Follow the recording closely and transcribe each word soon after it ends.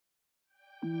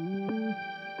Welcome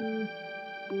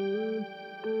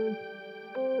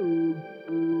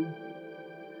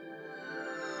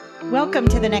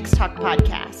to the Next Talk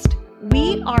podcast.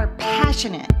 We are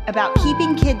passionate about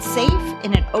keeping kids safe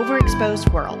in an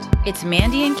overexposed world. It's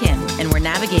Mandy and Kim, and we're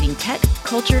navigating tech,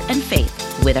 culture, and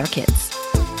faith with our kids.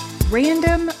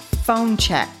 Random phone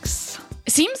checks.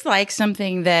 Seems like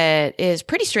something that is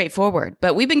pretty straightforward,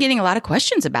 but we've been getting a lot of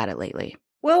questions about it lately.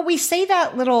 Well, we say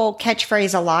that little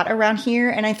catchphrase a lot around here,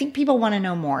 and I think people want to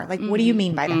know more. Like, what do you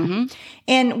mean by that?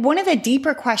 And one of the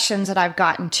deeper questions that I've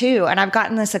gotten too, and I've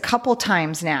gotten this a couple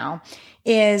times now,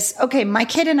 is, okay, my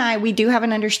kid and I, we do have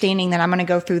an understanding that I'm going to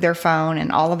go through their phone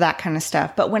and all of that kind of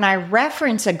stuff. But when I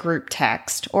reference a group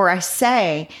text or I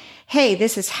say, hey,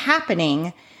 this is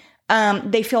happening,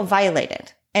 they feel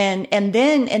violated. And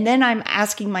then I'm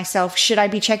asking myself, should I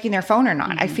be checking their phone or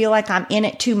not? I feel like I'm in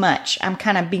it too much. I'm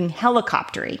kind of being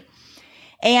helicoptery.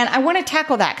 And I want to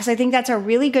tackle that because I think that's a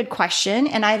really good question.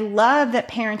 And I love that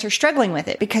parents are struggling with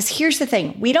it because here's the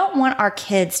thing. We don't want our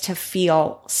kids to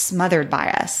feel smothered by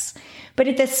us. But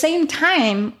at the same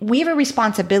time, we have a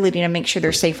responsibility to make sure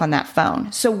they're safe on that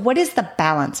phone. So what is the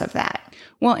balance of that?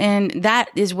 Well, and that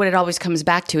is what it always comes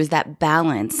back to, is that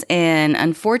balance. And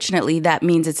unfortunately, that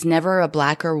means it's never a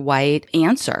black or white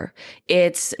answer.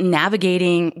 It's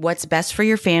navigating what's best for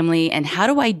your family and how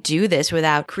do I do this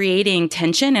without creating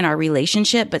tension in our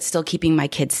relationship, but still keeping my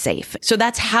kids safe. So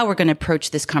that's how we're going to approach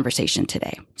this conversation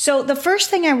today. So the first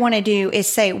thing I want to do is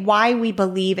say why we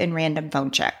believe in random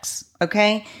phone checks.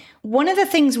 Okay. One of the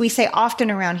things we say often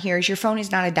around here is your phone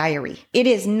is not a diary. It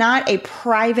is not a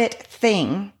private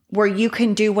thing where you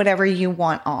can do whatever you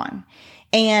want on.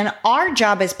 And our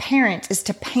job as parents is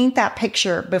to paint that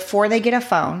picture before they get a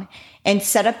phone and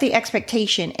set up the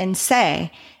expectation and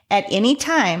say, at any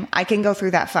time, I can go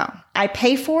through that phone. I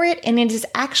pay for it, and it is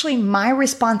actually my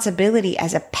responsibility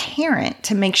as a parent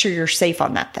to make sure you're safe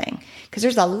on that thing. Because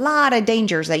there's a lot of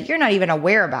dangers that you're not even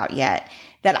aware about yet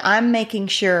that I'm making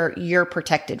sure you're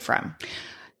protected from.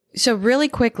 So really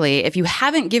quickly, if you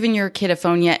haven't given your kid a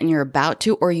phone yet and you're about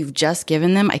to, or you've just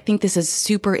given them, I think this is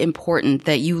super important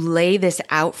that you lay this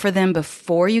out for them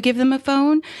before you give them a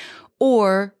phone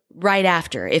or right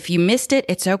after. If you missed it,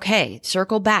 it's okay.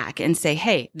 Circle back and say,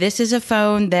 hey, this is a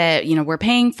phone that, we're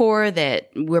paying for, that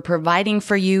we're providing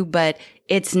for you, but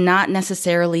it's not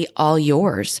necessarily all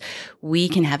yours. We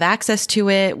can have access to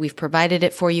it. We've provided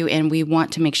it for you and we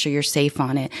want to make sure you're safe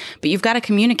on it. But you've got to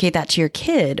communicate that to your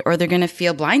kid or they're going to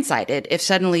feel blindsided if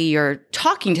suddenly you're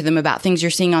talking to them about things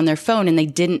you're seeing on their phone and they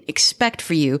didn't expect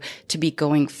for you to be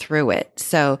going through it.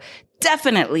 So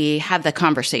definitely have the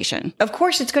conversation. Of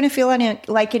course, it's going to feel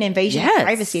like an invasion of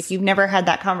privacy if you've never had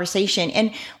that conversation.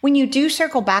 And when you do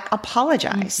circle back,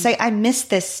 apologize. Say, I missed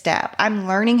this step. I'm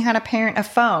learning how to parent a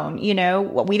phone.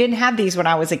 We didn't have these when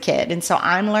I was a kid. And so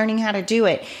I'm learning how to do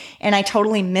it. And I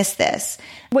totally missed this.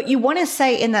 What you want to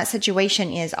say in that situation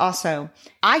is also,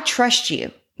 I trust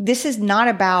you. This is not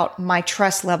about my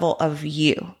trust level of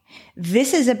you.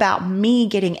 This is about me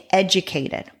getting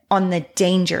educated on the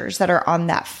dangers that are on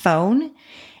that phone.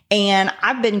 And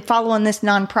I've been following this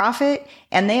nonprofit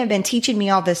and they have been teaching me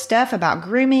all this stuff about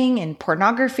grooming and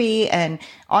pornography and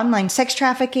online sex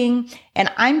trafficking.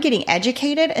 And I'm getting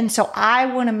educated. And so I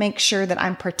want to make sure that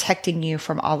I'm protecting you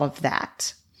from all of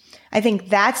that. I think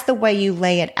that's the way you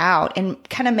lay it out and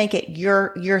kind of make it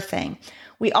your thing.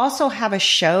 We also have a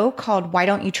show called Why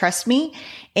Don't You Trust Me?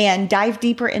 And dive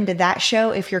deeper into that show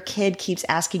if your kid keeps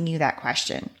asking you that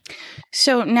question.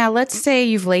 So now let's say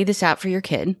you've laid this out for your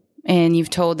kid and you've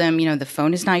told them, the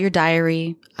phone is not your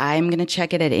diary. I'm going to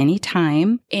check it at any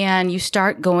time. And you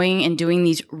start going and doing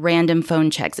these random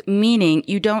phone checks, meaning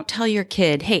you don't tell your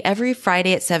kid, hey, every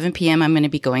Friday at 7 p.m., I'm going to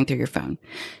be going through your phone.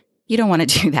 You don't want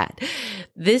to do that.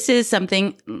 This is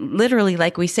something literally,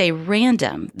 like we say,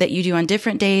 random that you do on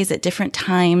different days at different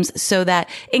times so that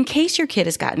in case your kid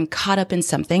has gotten caught up in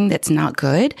something that's not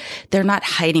good, they're not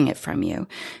hiding it from you.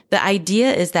 The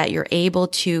idea is that you're able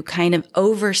to kind of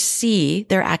oversee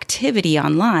their activity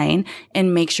online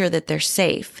and make sure that they're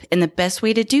safe. And the best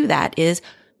way to do that is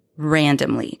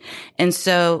randomly. And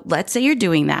so let's say you're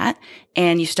doing that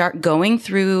and you start going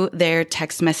through their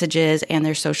text messages and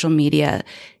their social media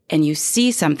and you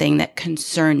see something that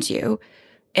concerns you.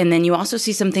 And then you also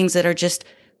see some things that are just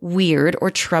weird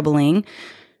or troubling.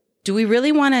 Do we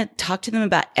really want to talk to them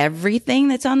about everything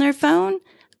that's on their phone?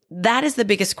 That is the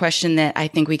biggest question that I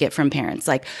think we get from parents.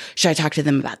 Like, should I talk to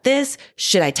them about this?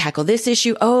 Should I tackle this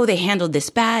issue? Oh, they handled this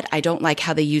bad. I don't like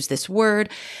how they use this word.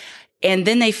 And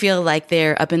then they feel like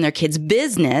they're up in their kid's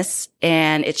business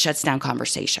and it shuts down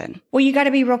conversation. Well, you got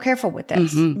to be real careful with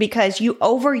this because you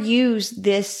overuse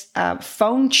this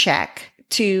phone check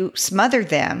to smother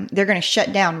them, they're going to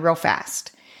shut down real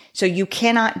fast. So you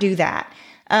cannot do that.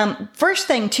 First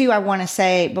thing too, I want to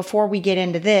say before we get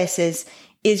into this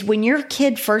is when your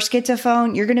kid first gets a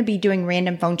phone, you're going to be doing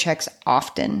random phone checks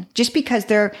often just because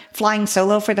they're flying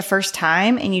solo for the first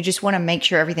time and you just want to make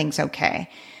sure everything's okay.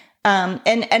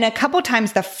 And a couple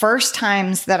times, the first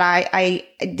times that I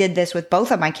did this with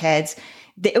both of my kids,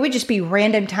 it would just be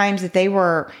random times that they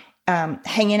were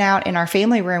hanging out in our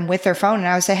family room with their phone. And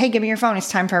I would say, hey, give me your phone. It's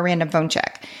time for a random phone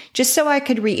check. Just so I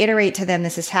could reiterate to them,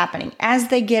 this is happening. As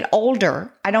they get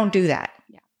older, I don't do that.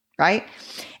 Yeah. Right.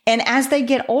 And as they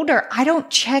get older, I don't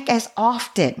check as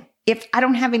often if I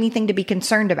don't have anything to be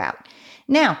concerned about.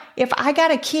 Now, if I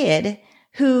got a kid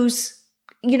who's,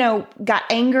 got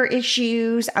anger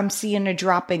issues, I'm seeing a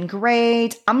drop in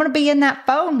grades, I'm going to be in that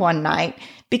phone one night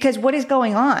because what is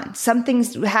going on?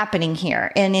 Something's happening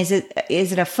here. And is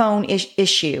it a phone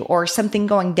issue or something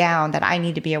going down that I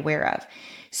need to be aware of?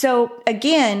 So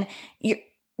again,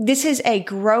 this is a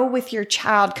grow with your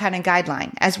child kind of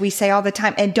guideline, as we say all the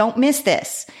time. And don't miss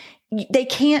this. They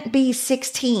can't be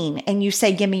 16 and you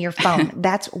say, give me your phone.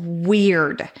 That's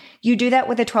weird. You do that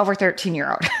with a 12 or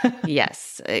 13-year-old.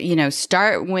 Yes.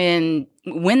 Start when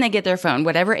they get their phone,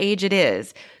 whatever age it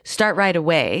is, start right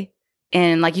away.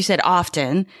 And like you said,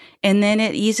 often, and then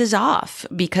it eases off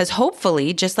because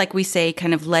hopefully, just like we say,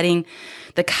 kind of letting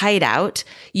the kite out,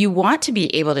 you want to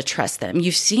be able to trust them.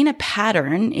 You've seen a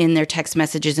pattern in their text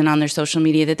messages and on their social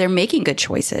media that they're making good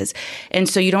choices. And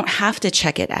so you don't have to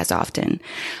check it as often.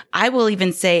 I will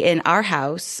even say in our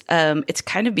house, it's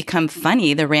kind of become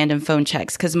funny, the random phone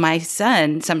checks, because my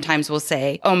son sometimes will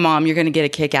say, oh, Mom, you're going to get a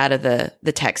kick out of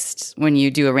the texts when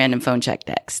you do a random phone check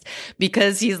text,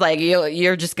 because he's like,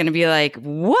 you're just going to be like,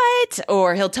 what?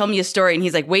 Or he'll tell me a story and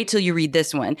he's like, wait till you read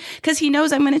this one, because he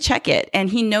knows I'm going to check it and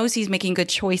he knows he's making good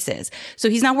choices. So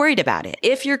he's not worried about it.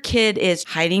 If your kid is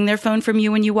hiding their phone from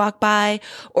you when you walk by,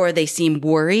 or they seem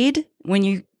worried when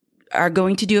you are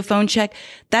going to do a phone check,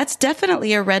 that's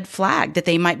definitely a red flag that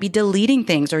they might be deleting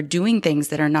things or doing things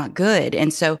that are not good.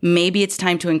 And so maybe it's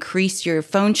time to increase your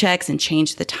phone checks and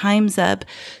change the times up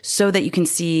so that you can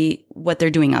see what they're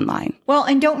doing online. Well,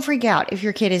 and don't freak out if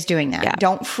your kid is doing that. Yeah.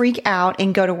 Don't freak out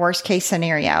and go to worst case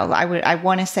scenario. I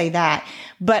want to say that,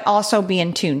 but also be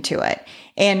in tune to it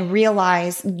and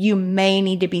realize you may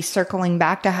need to be circling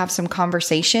back to have some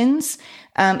conversations.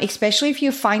 Especially if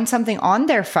you find something on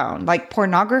their phone, like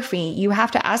pornography, you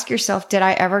have to ask yourself, did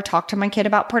I ever talk to my kid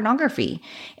about pornography?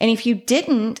 And if you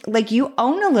didn't, you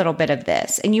own a little bit of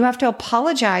this and you have to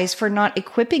apologize for not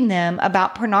equipping them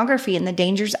about pornography and the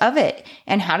dangers of it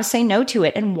and how to say no to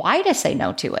it and why to say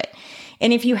no to it.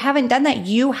 And if you haven't done that,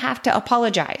 you have to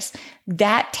apologize.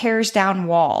 That tears down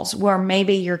walls where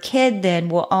maybe your kid then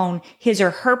will own his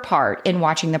or her part in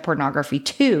watching the pornography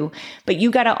too, but you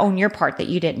got to own your part that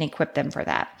you didn't equip them for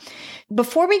that.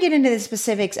 Before we get into the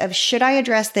specifics of should I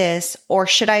address this or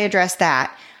should I address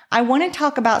that, I want to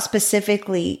talk about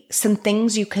specifically some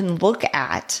things you can look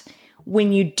at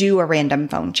when you do a random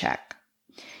phone check.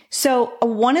 So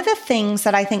one of the things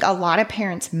that I think a lot of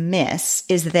parents miss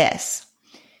is this.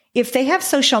 If they have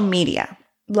social media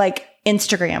like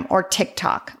Instagram or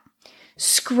TikTok,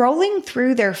 scrolling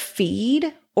through their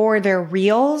feed or their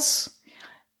reels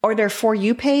or their For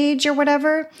You page or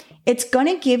whatever, it's going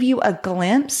to give you a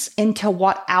glimpse into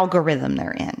what algorithm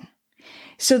they're in.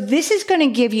 So this is going to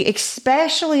give you,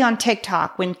 especially on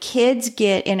TikTok, when kids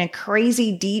get in a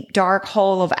crazy deep dark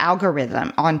hole of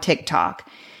algorithm on TikTok,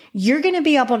 you're going to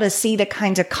be able to see the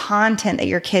kinds of content that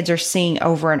your kids are seeing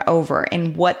over and over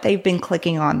and what they've been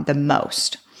clicking on the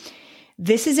most.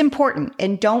 This is important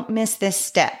and don't miss this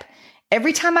step.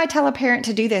 Every time I tell a parent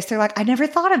to do this, they're like, I never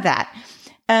thought of that.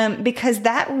 Because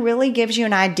that really gives you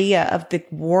an idea of the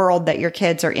world that your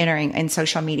kids are entering in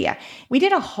social media. We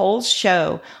did a whole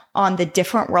show on the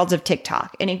different worlds of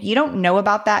TikTok. And if you don't know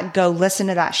about that, go listen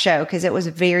to that show because it was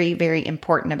very, very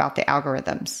important about the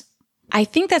algorithms. I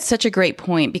think that's such a great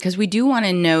point because we do want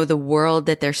to know the world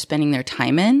that they're spending their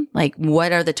time in. Like,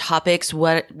 what are the topics?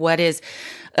 What is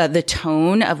the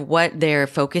tone of what they're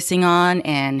focusing on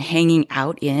and hanging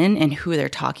out in and who they're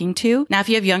talking to? Now, if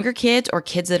you have younger kids or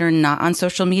kids that are not on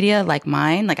social media like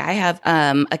mine, like I have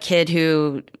a kid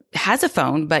who has a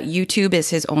phone, but YouTube is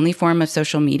his only form of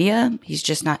social media. He's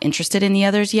just not interested in the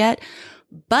others yet.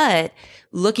 But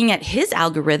looking at his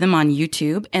algorithm on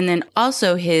YouTube and then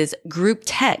also his group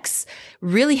texts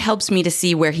really helps me to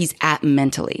see where he's at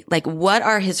mentally. Like, what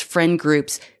are his friend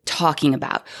groups talking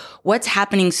about? What's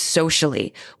happening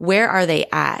socially? Where are they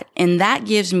at? And that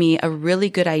gives me a really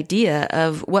good idea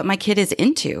of what my kid is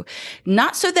into.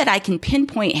 Not so that I can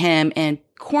pinpoint him and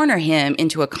corner him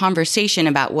into a conversation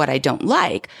about what I don't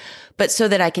like, but so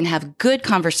that I can have good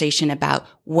conversation about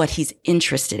what he's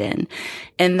interested in.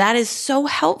 And that is so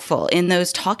helpful in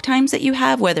those talk times that you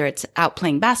have, whether it's out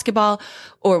playing basketball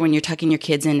or when you're tucking your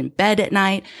kids in bed at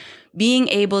night. Being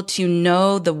able to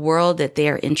know the world that they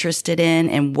are interested in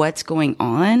and what's going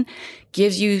on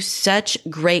gives you such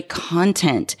great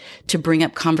content to bring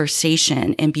up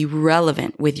conversation and be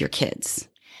relevant with your kids.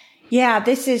 Yeah,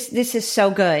 this is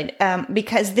so good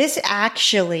because this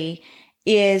actually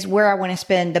is where I want to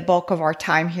spend the bulk of our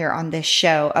time here on this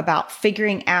show, about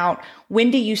figuring out,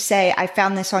 when do you say, I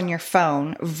found this on your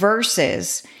phone,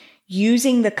 versus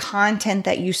using the content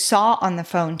that you saw on the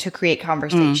phone to create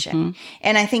conversation.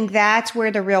 And I think that's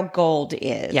where the real gold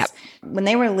is. Yep. When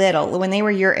they were little, when they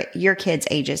were your kids'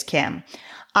 ages, Kim,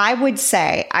 I would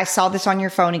say, I saw this on your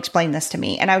phone, explain this to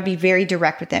me. And I would be very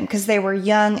direct with them because they were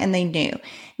young and they knew.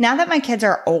 Now that my kids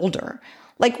are older,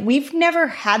 like, we've never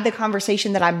had the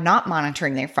conversation that I'm not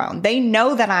monitoring their phone. They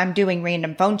know that I'm doing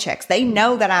random phone checks. They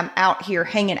know that I'm out here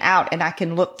hanging out and I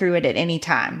can look through it at any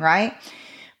time, right?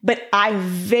 But I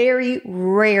very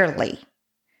rarely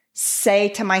say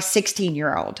to my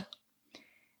 16-year-old,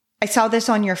 I saw this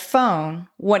on your phone.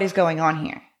 What is going on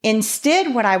here?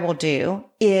 Instead, what I will do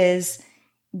is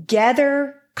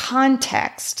gather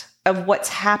context of what's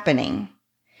happening.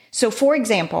 So, for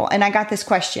example, and I got this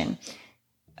question,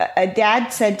 a dad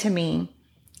said to me,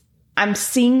 I'm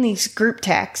seeing these group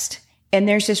texts and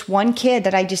there's this one kid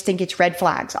that I just think it's red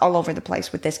flags all over the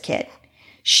place with this kid.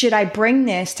 Should I bring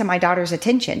this to my daughter's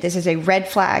attention? This is a red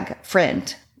flag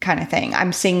friend kind of thing.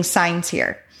 I'm seeing signs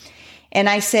here. And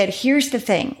I said, here's the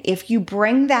thing. If you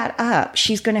bring that up,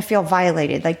 she's going to feel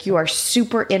violated, like you are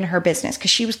super in her business, because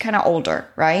she was kind of older,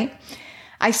 right?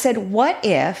 I said, what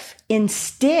if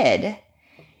instead,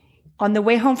 on the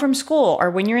way home from school,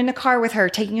 or when you're in the car with her,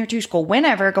 taking her to school,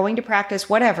 whenever, going to practice,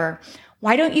 whatever,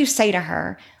 why don't you say to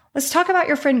her, let's talk about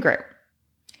your friend group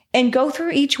and go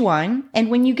through each one. And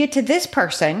when you get to this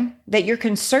person that you're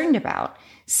concerned about,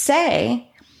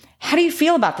 say, how do you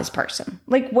feel about this person?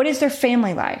 Like, what is their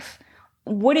family life?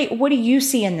 What do you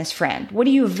see in this friend? What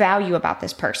do you value about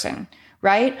this person,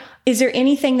 right? Is there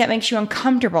anything that makes you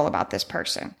uncomfortable about this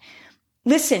person?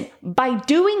 Listen, by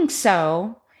doing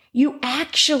so, you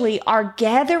actually are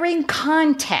gathering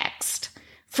context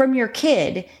from your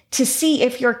kid to see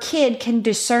if your kid can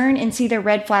discern and see the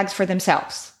red flags for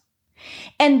themselves.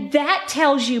 And that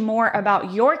tells you more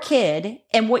about your kid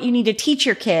and what you need to teach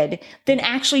your kid than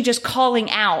actually just calling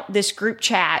out this group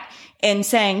chat and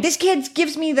saying, this kid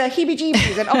gives me the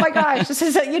heebie-jeebies and oh my gosh, this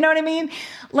is, you know what I mean?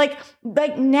 Like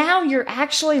now you're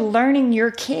actually learning your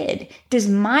kid. Does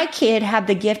my kid have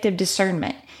the gift of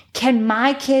discernment? Can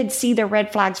my kids see the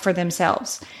red flags for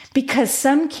themselves? Because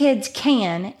some kids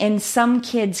can and some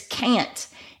kids can't.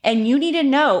 And you need to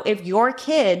know if your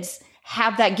kids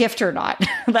have that gift or not.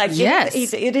 Like, yes,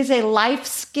 it is a life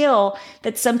skill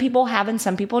that some people have and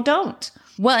some people don't.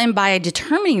 Well, and by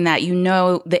determining that, you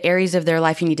know the areas of their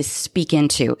life you need to speak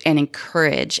into and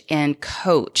encourage and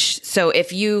coach. So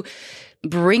if you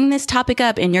bring this topic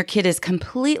up and your kid is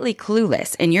completely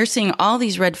clueless and you're seeing all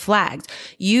these red flags,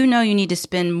 you know you need to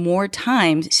spend more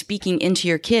time speaking into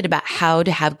your kid about how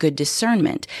to have good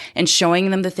discernment and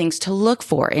showing them the things to look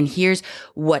for. And here's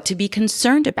what to be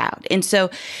concerned about. And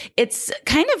so it's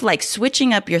kind of like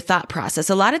switching up your thought process.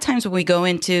 A lot of times when we go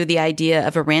into the idea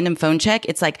of a random phone check,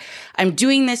 it's like, I'm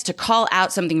doing this to call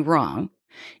out something wrong.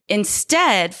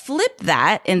 Instead, flip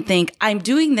that and think, I'm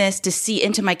doing this to see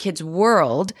into my kid's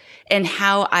world and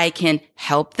how I can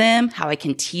help them, how I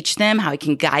can teach them, how I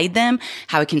can guide them,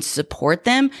 how I can support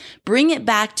them. Bring it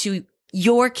back to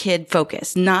your kid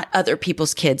focus, not other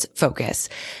people's kids focus.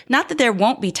 Not that there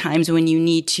won't be times when you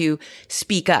need to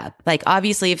speak up. Like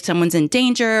obviously if someone's in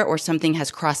danger or something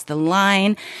has crossed the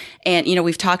line. And, you know,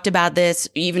 we've talked about this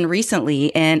even recently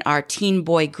in our Teen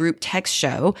Boy group text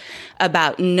show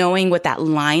about knowing what that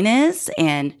line is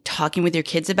and talking with your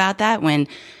kids about that when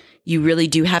you really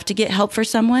do have to get help for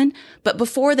someone. But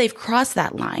before they've crossed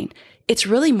that line, it's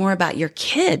really more about your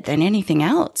kid than anything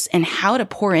else and how to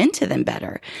pour into them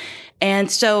better.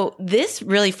 And so this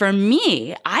really, for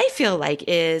me, I feel like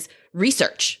is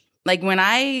research. Like when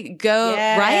I go,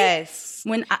 right?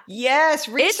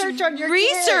 Research on your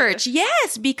research. kid.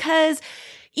 Yes, because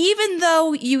even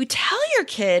though you tell your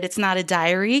kid it's not a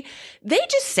diary, they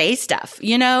just say stuff,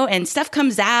 you know, and stuff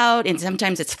comes out and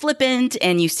sometimes it's flippant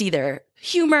and you see their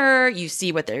humor, you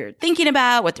see what they're thinking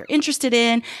about, what they're interested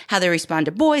in, how they respond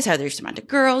to boys, how they respond to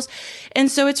girls. And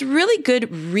so it's really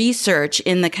good research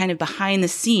in the kind of behind the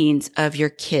scenes of your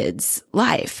kid's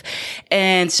life.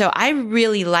 And so I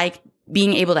really like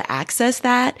being able to access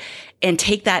that and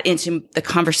take that into the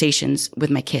conversations with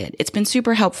my kid. It's been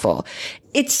super helpful.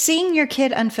 It's seeing your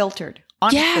kid unfiltered.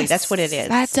 Honestly, yes, that's what it is.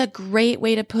 That's a great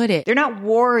way to put it. They're not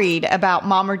worried about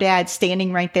mom or dad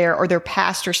standing right there, or their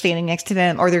pastor standing next to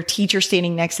them, or their teacher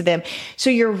standing next to them.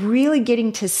 So you're really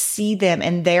getting to see them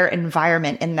in their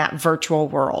environment in that virtual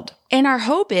world. And our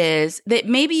hope is that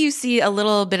maybe you see a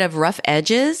little bit of rough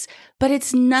edges, but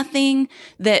it's nothing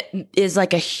that is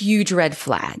like a huge red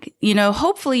flag. You know,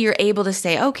 hopefully you're able to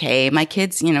say, okay, my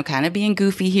kid's, you know, kind of being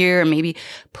goofy here, and maybe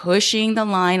pushing the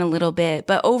line a little bit.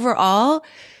 But overall,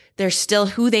 they're still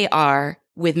who they are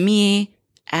with me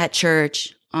at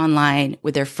church, online,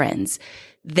 with their friends.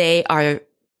 They are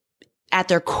at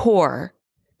their core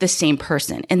the same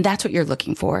person. And that's what you're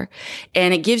looking for.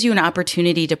 And it gives you an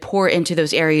opportunity to pour into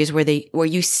those areas where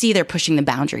you see they're pushing the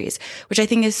boundaries, which I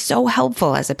think is so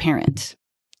helpful as a parent.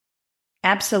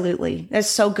 Absolutely. That's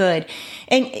so good.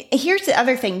 And here's the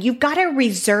other thing. You've got to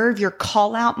reserve your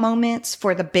call out moments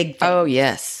for the big things. Oh,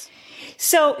 yes.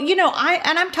 So, you know,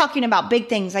 I'm talking about big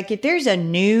things. Like if there's a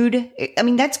nude, I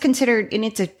mean, that's considered, and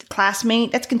it's a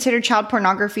classmate, that's considered child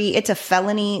pornography. It's a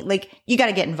felony. Like you got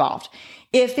to get involved.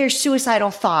 If there's suicidal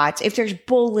thoughts, if there's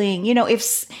bullying, you know, if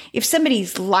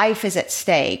somebody's life is at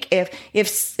stake, if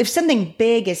something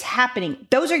big is happening,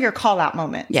 those are your call out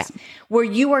moments. Yeah. Where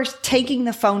you are taking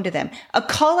the phone to them. A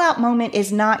call out moment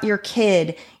is not your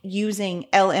kid using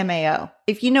LMAO.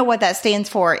 If you know what that stands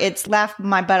for, it's laugh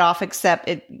my butt off, except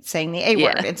it saying the A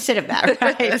word instead of that,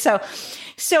 right?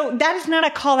 So that is not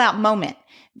a call out moment.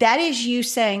 That is you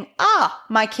saying,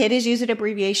 my kid is using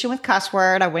abbreviation with cuss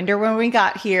word. I wonder when we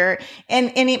got here. And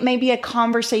it may be a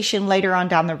conversation later on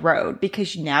down the road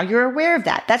because now you're aware of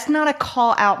that. That's not a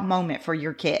call out moment for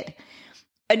your kid.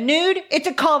 A nude, it's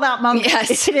a call out moment.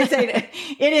 Yes.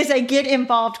 It is a get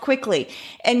involved quickly.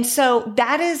 And so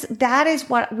that is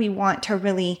what we want to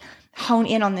really hone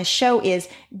in on this show is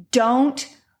don't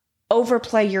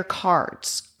overplay your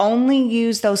cards. Only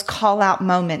use those call out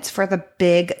moments for the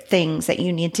big things that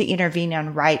you need to intervene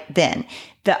on right then.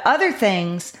 The other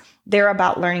things, they're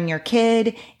about learning your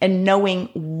kid and knowing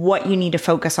what you need to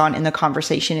focus on in the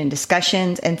conversation and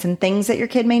discussions and some things that your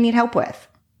kid may need help with.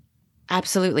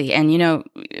 Absolutely. And, you know,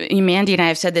 Mandy and I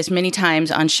have said this many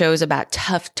times on shows about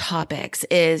tough topics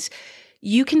is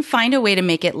you can find a way to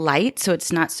make it light so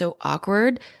it's not so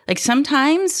awkward. Like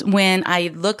sometimes when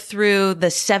I look through the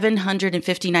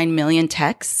 759 million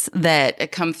texts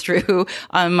that come through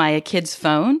on my kid's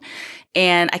phone,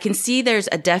 and I can see there's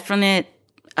a definite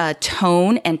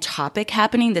tone and topic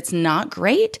happening that's not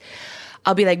great,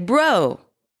 I'll be like, bro,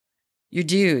 you're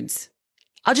dudes.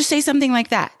 I'll just say something like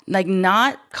that, like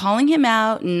not calling him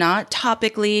out, not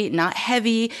topically, not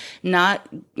heavy, not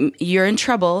you're in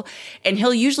trouble. And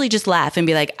he'll usually just laugh and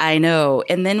be like, I know.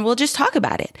 And then we'll just talk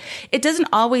about it. It doesn't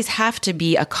always have to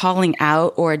be a calling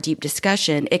out or a deep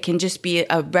discussion. It can just be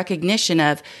a recognition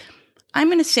of, I'm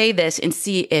going to say this and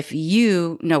see if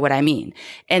you know what I mean.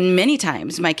 And many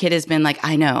times my kid has been like,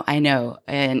 I know.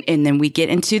 And then we get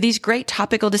into these great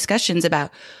topical discussions about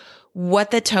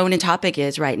what the tone and topic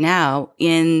is right now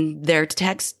in their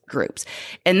text groups.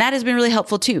 And that has been really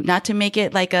helpful too, not to make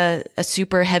it like a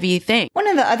super heavy thing. One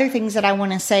of the other things that I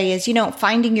want to say is, you know,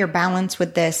 finding your balance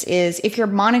with this is if you're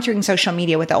monitoring social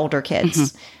media with the older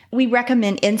kids, we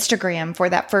recommend Instagram for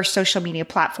that first social media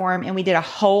platform. And we did a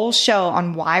whole show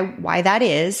on why that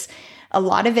is. A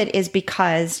lot of it is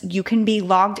because you can be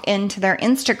logged into their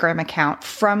Instagram account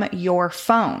from your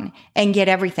phone and get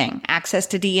everything, access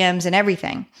to DMs and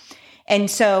everything. And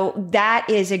so that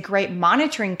is a great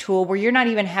monitoring tool where you're not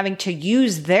even having to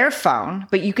use their phone,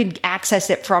 but you can access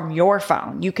it from your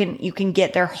phone. You can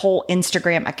get their whole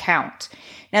Instagram account.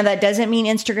 Now, that doesn't mean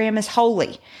Instagram is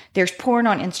holy. There's porn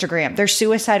on Instagram. There's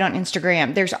suicide on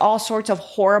Instagram. There's all sorts of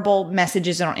horrible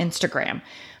messages on Instagram.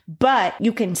 But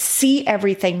you can see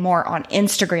everything more on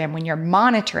Instagram when you're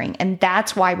monitoring. And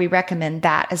that's why we recommend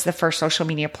that as the first social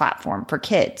media platform for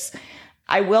kids.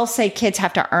 I will say kids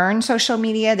have to earn social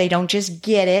media. They don't just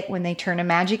get it when they turn a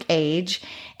magic age,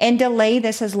 and delay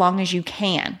this as long as you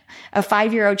can. A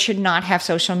 5-year-old should not have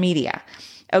social media.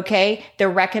 Okay. The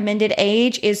recommended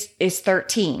age is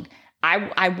 13.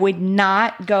 I would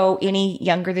not go any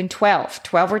younger than 12.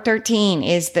 12 or 13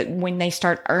 is when they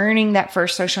start earning that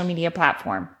first social media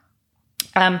platform.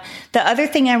 The other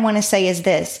thing I want to say is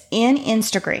this: in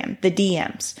Instagram, the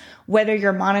DMs, whether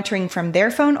you're monitoring from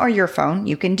their phone or your phone,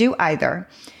 you can do either.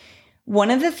 One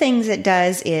of the things it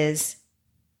does is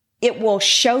it will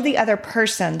show the other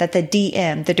person that the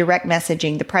DM, the direct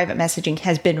messaging, the private messaging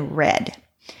has been read.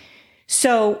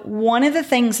 So one of the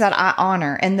things that I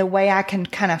honor, and the way I can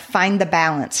kind of find the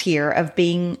balance here of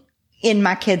being in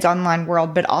my kids' online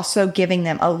world, but also giving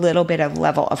them a little bit of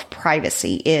level of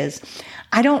privacy is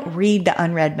I don't read the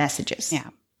unread messages. Yeah.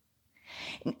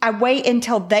 I wait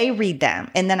until they read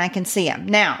them and then I can see them.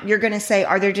 Now, you're going to say,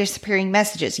 are there disappearing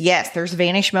messages? Yes, there's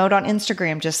vanish mode on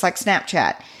Instagram, just like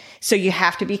Snapchat. So you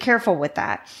have to be careful with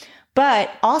that.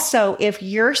 But also, if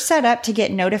you're set up to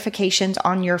get notifications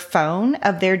on your phone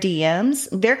of their DMs,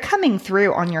 they're coming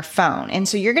through on your phone. And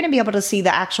so you're going to be able to see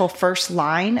the actual first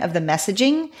line of the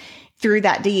messaging through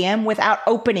that DM without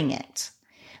opening it.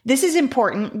 This is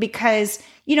important because,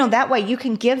 that way you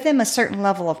can give them a certain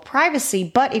level of privacy.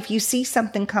 But if you see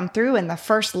something come through and the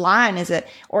first line is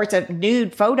it's a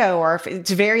nude photo, or if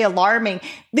it's very alarming,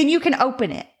 then you can open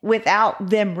it without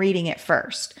them reading it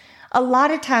first. A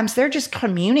lot of times they're just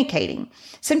communicating.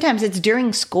 Sometimes it's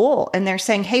during school and they're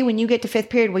saying, hey, when you get to 5th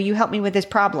period, will you help me with this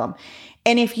problem?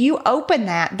 And if you open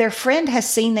that, their friend has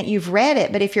seen that you've read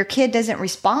it. But if your kid doesn't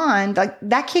respond, like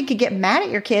that kid could get mad at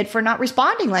your kid for not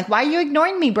responding. Like, why are you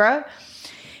ignoring me, bro?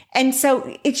 And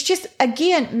so it's just,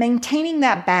 again, maintaining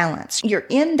that balance. You're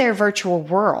in their virtual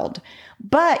world,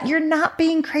 but you're not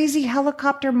being crazy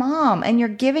helicopter mom, and you're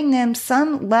giving them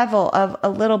some level of a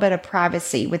little bit of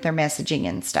privacy with their messaging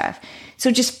and stuff.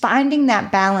 So just finding that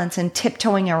balance and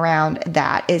tiptoeing around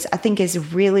that I think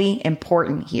is really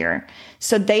important here.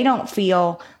 So they don't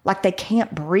feel like they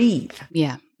can't breathe.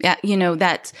 Yeah. Yeah.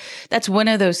 That's one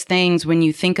of those things when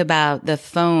you think about the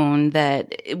phone,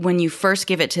 that when you first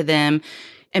give it to them,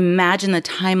 imagine the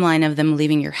timeline of them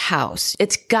leaving your house.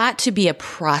 It's got to be a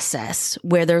process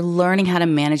where they're learning how to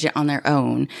manage it on their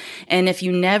own. And if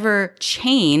you never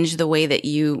change the way that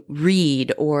you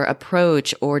read or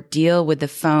approach or deal with the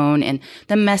phone and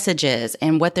the messages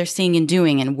and what they're seeing and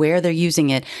doing and where they're using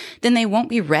it, then they won't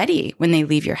be ready when they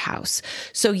leave your house.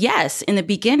 So yes, in the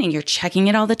beginning, you're checking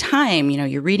it all the time.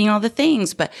 You're reading all the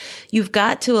things, but you've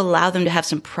got to allow them to have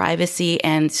some privacy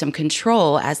and some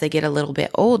control as they get a little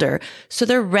bit older. So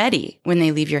they're ready when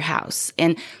they leave your house.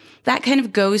 And that kind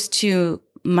of goes to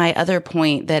my other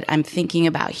point that I'm thinking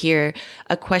about here.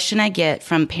 A question I get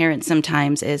from parents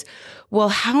sometimes is, well,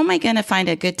 how am I going to find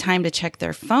a good time to check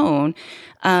their phone?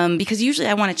 Because usually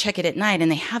I want to check it at night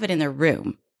and they have it in their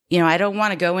room. I don't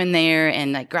want to go in there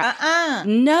and like grab.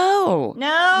 No.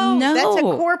 That's a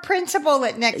core principle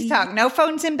at Next Talk. No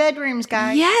phones in bedrooms,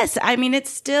 guys. Yes.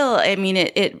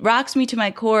 It rocks me to my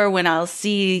core when I'll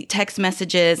see text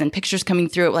messages and pictures coming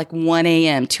through at like 1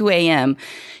 a.m., 2 a.m.,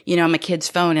 on my kid's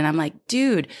phone. And I'm like,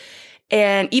 dude.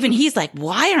 And even he's like,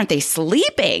 why aren't they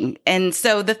sleeping? And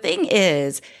so the thing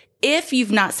is, if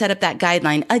you've not set up that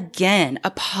guideline, again,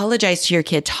 apologize to your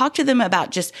kid. Talk to them about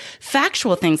just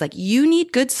factual things like you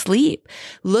need good sleep.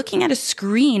 Looking at a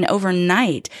screen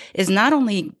overnight is not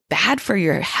only bad for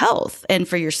your health and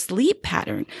for your sleep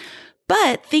pattern,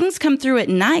 but things come through at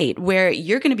night where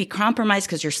you're going to be compromised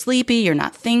because you're sleepy, you're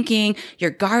not thinking,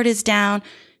 your guard is down.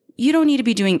 You don't need to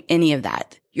be doing any of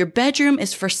that. Your bedroom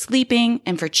is for sleeping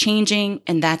and for changing,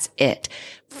 and that's it.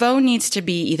 Phone needs to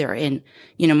be either in,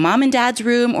 mom and dad's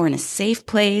room or in a safe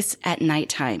place at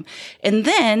nighttime. And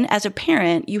then as a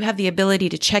parent, you have the ability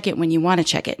to check it when you want to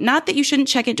check it. Not that you shouldn't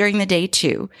check it during the day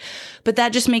too, but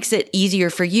that just makes it easier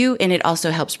for you. And it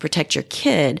also helps protect your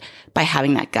kid by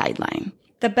having that guideline.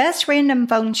 The best random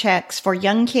phone checks for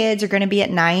young kids are going to be at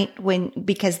night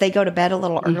because they go to bed a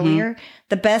little earlier.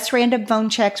 The best random phone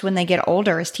checks when they get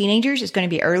older as teenagers is going to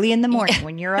be early in the morning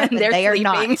when you're up and they are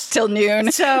not till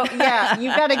noon. So yeah, you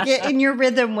got to get in your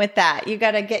rhythm with that. You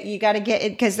got to get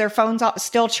it because their phone's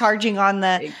still charging on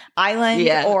the island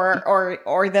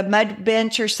or the mud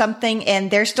bench or something,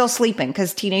 and they're still sleeping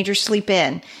because teenagers sleep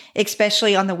in,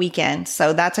 especially on the weekend.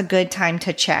 So that's a good time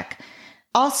to check.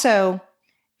 Also,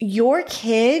 your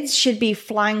kids should be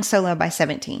flying solo by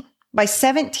 17. By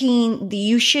 17,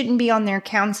 you shouldn't be on their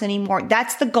accounts anymore.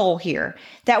 That's the goal here.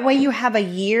 That way you have a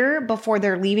year before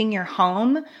they're leaving your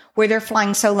home where they're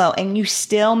flying solo, and you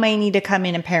still may need to come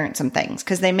in and parent some things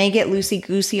because they may get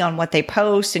loosey-goosey on what they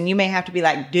post, and you may have to be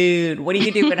like, dude, what are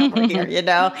you doing over here?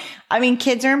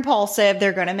 Kids are impulsive.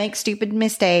 They're going to make stupid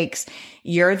mistakes.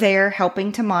 You're there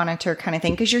helping to monitor kind of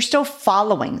thing because you're still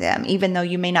following them, even though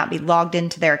you may not be logged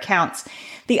into their accounts.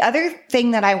 The other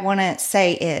thing that I want to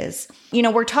say is,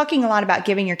 we're talking a lot about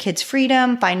giving your kids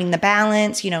freedom, finding the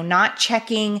balance, not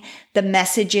checking the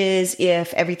messages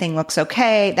if everything looks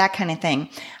okay, that kind of thing.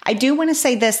 I do want to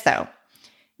say this though.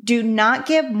 Do not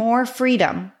give more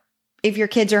freedom if your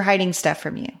kids are hiding stuff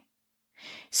from you.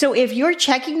 So if you're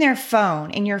checking their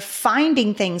phone and you're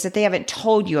finding things that they haven't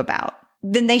told you about,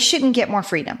 then they shouldn't get more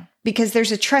freedom because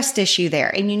there's a trust issue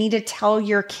there and you need to tell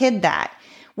your kid that.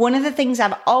 One of the things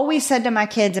I've always said to my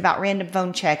kids about random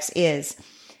phone checks is,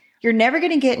 You're never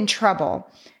going to get in trouble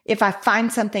if I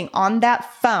find something on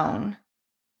that phone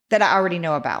that I already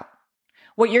know about.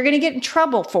 What you're going to get in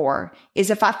trouble for is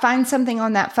if I find something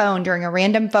on that phone during a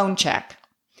random phone check,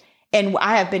 and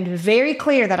I have been very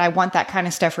clear that I want that kind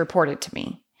of stuff reported to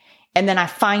me, and then I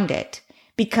find it,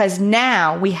 because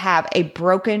now we have a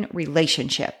broken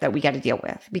relationship that we got to deal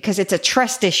with, because it's a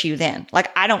trust issue then. Like,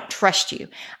 I don't trust you.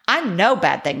 I know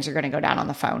bad things are going to go down on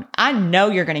the phone. I know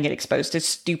you're going to get exposed to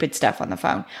stupid stuff on the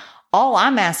phone. All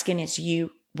I'm asking is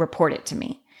you report it to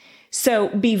me. So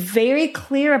be very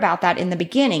clear about that in the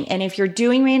beginning. And if you're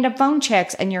doing random phone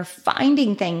checks and you're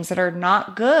finding things that are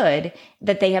not good,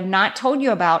 that they have not told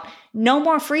you about, no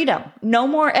more freedom, no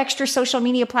more extra social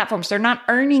media platforms. They're not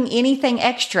earning anything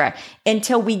extra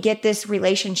until we get this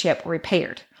relationship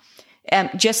repaired.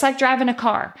 Just like driving a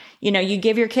car, you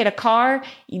give your kid a car,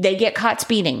 they get caught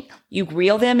speeding. You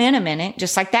reel them in a minute,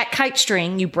 just like that kite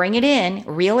string, you bring it in,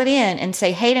 reel it in and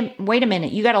say, hey, wait a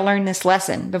minute, you got to learn this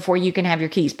lesson before you can have your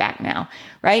keys back now,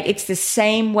 right? It's the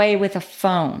same way with a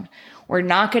phone. We're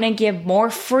not going to give more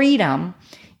freedom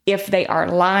if they are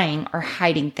lying or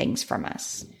hiding things from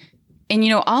us. And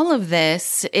all of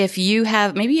this, if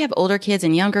maybe you have older kids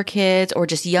and younger kids, or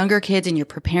just younger kids and you're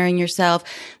preparing yourself,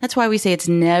 that's why we say it's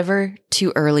never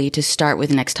too early to start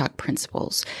with Next Talk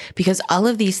principles, because all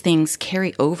of these things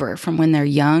carry over from when they're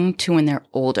young to when they're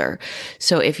older.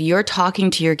 So if you're talking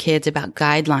to your kids about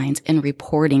guidelines and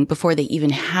reporting before they even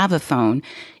have a phone,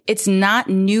 it's not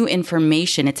new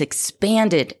information. It's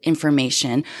expanded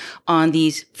information on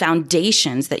these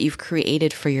foundations that you've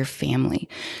created for your family.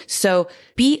 So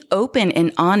be open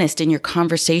and honest in your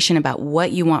conversation about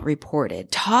what you want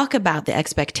reported. Talk about the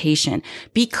expectation.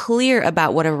 Be clear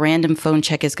about what a random phone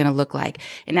check is going to look like.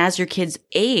 And as your kids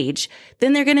age,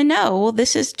 then they're going to know, well,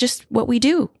 this is just what we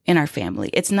do in our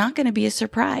family. It's not going to be a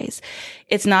surprise.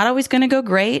 It's not always going to go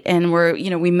great. And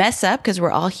we mess up because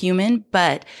we're all human,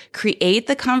 but create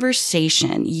the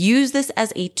conversation. Use this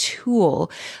as a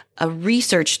tool, a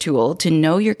research tool to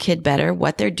know your kid better,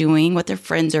 what they're doing, what their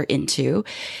friends are into.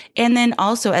 And then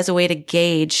also as a way to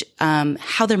gauge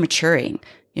how they're maturing.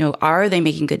 Are they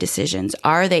making good decisions?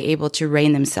 Are they able to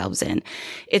rein themselves in?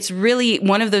 It's really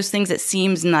one of those things that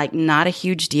seems like not a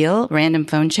huge deal, random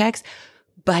phone checks,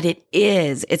 but it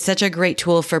is. It's such a great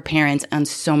tool for parents on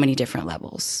so many different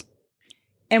levels.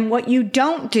 And what you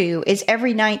don't do is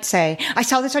every night say, I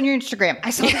saw this on your Instagram. I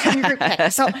saw this on your group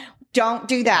text. So don't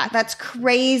do that. That's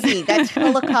crazy. That's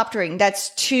helicoptering.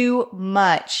 That's too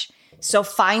much. So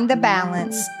find the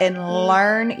balance and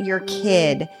learn your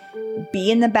kid.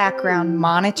 Be in the background,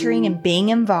 monitoring and being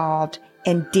involved,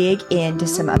 and dig into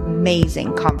some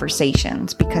amazing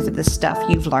conversations because of the stuff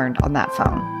you've learned on that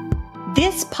phone.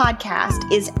 This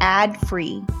podcast is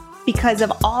ad-free because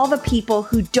of all the people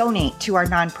who donate to our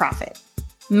nonprofit.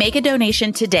 Make a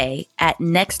donation today at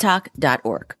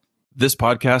nexttalk.org. This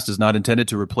podcast is not intended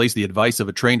to replace the advice of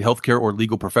a trained healthcare or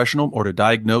legal professional or to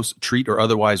diagnose, treat, or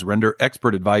otherwise render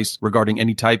expert advice regarding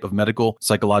any type of medical,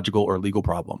 psychological, or legal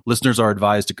problem. Listeners are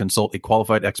advised to consult a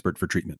qualified expert for treatment.